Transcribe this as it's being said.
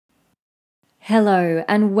Hello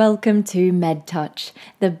and welcome to MedTouch,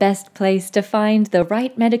 the best place to find the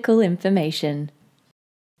right medical information.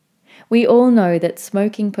 We all know that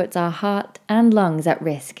smoking puts our heart and lungs at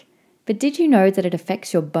risk, but did you know that it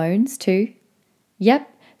affects your bones too?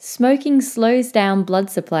 Yep, smoking slows down blood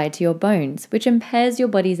supply to your bones, which impairs your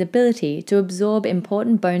body's ability to absorb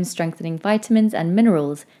important bone-strengthening vitamins and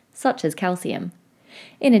minerals, such as calcium.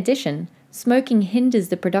 In addition, smoking hinders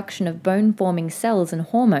the production of bone-forming cells and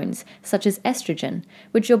hormones, such as estrogen,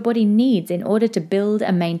 which your body needs in order to build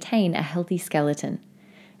and maintain a healthy skeleton.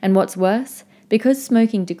 And what's worse, because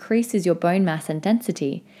smoking decreases your bone mass and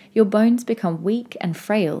density, your bones become weak and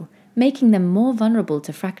frail, making them more vulnerable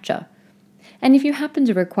to fracture. And if you happen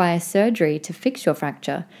to require surgery to fix your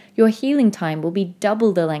fracture, your healing time will be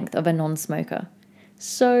double the length of a non-smoker.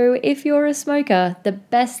 So if you're a smoker, the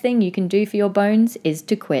best thing you can do for your bones is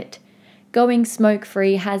to quit. Going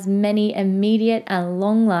smoke-free has many immediate and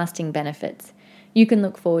long-lasting benefits. You can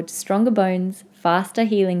look forward to stronger bones, faster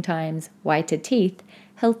healing times, whiter teeth,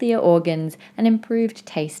 healthier organs, and improved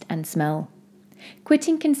taste and smell.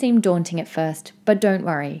 Quitting can seem daunting at first, but don't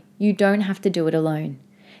worry, you don't have to do it alone.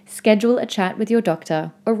 Schedule a chat with your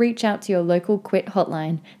doctor or reach out to your local Quit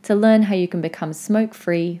hotline to learn how you can become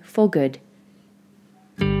smoke-free for good.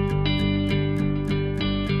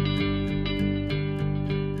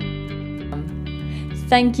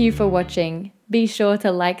 Thank you for watching. Be sure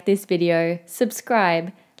to like this video,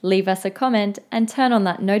 subscribe, leave us a comment, and turn on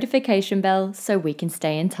that notification bell so we can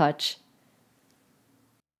stay in touch.